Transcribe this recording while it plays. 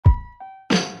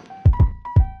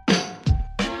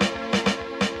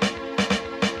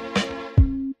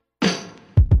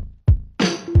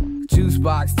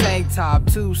locks, tank top,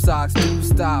 2 socks, do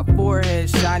stop, forehead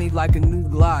shiny like a new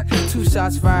Glock. 2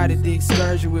 shots fired at the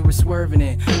excursion we were swerving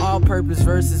in. All-purpose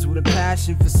verses with a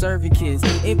passion for serving kids.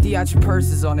 Empty out your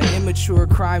purses on an immature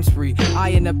crime spree.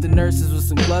 Eyeing up the nurses with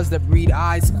some gloves that breed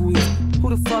eyes squeeze.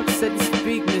 Who the fuck said to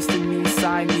speak, Mr. Me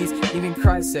Siamese? Even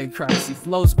Christ said Christ, he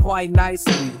flows quite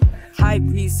nicely. Hype,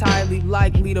 he's highly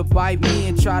likely to bite me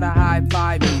and try to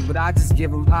high-five me, but I just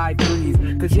give him high threes,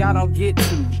 cause y'all don't get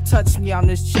to touch me on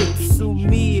this shit. Sue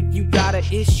me if you got an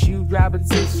issue, grab a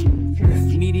tissue.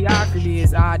 Mediocrity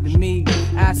is odd to me.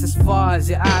 Ask as far as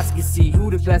your eyes can see. Who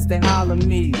the best, they holler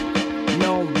me.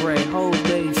 No break, whole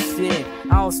day shit.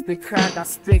 I don't spit crack, I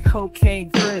spit cocaine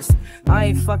crisp. I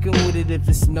ain't fucking with it if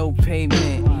it's no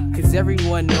payment, cause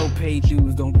everyone know pay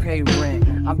dues don't pay rent.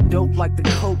 I'm dope like the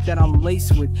coke that I'm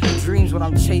laced with. Dreams what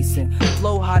I'm chasing,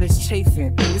 flow hot as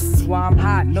chafing. This is why I'm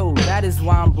hot, no, that is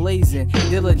why I'm blazing.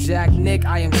 Dilla Jack Nick,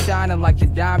 I am shining like the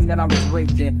diamond that I'm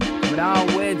draped in. But I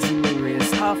don't wear jewelry,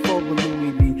 it's huff over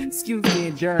Louis V. Excuse me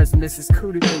endurance, Mrs.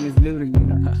 Cootie thing is new to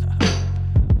me.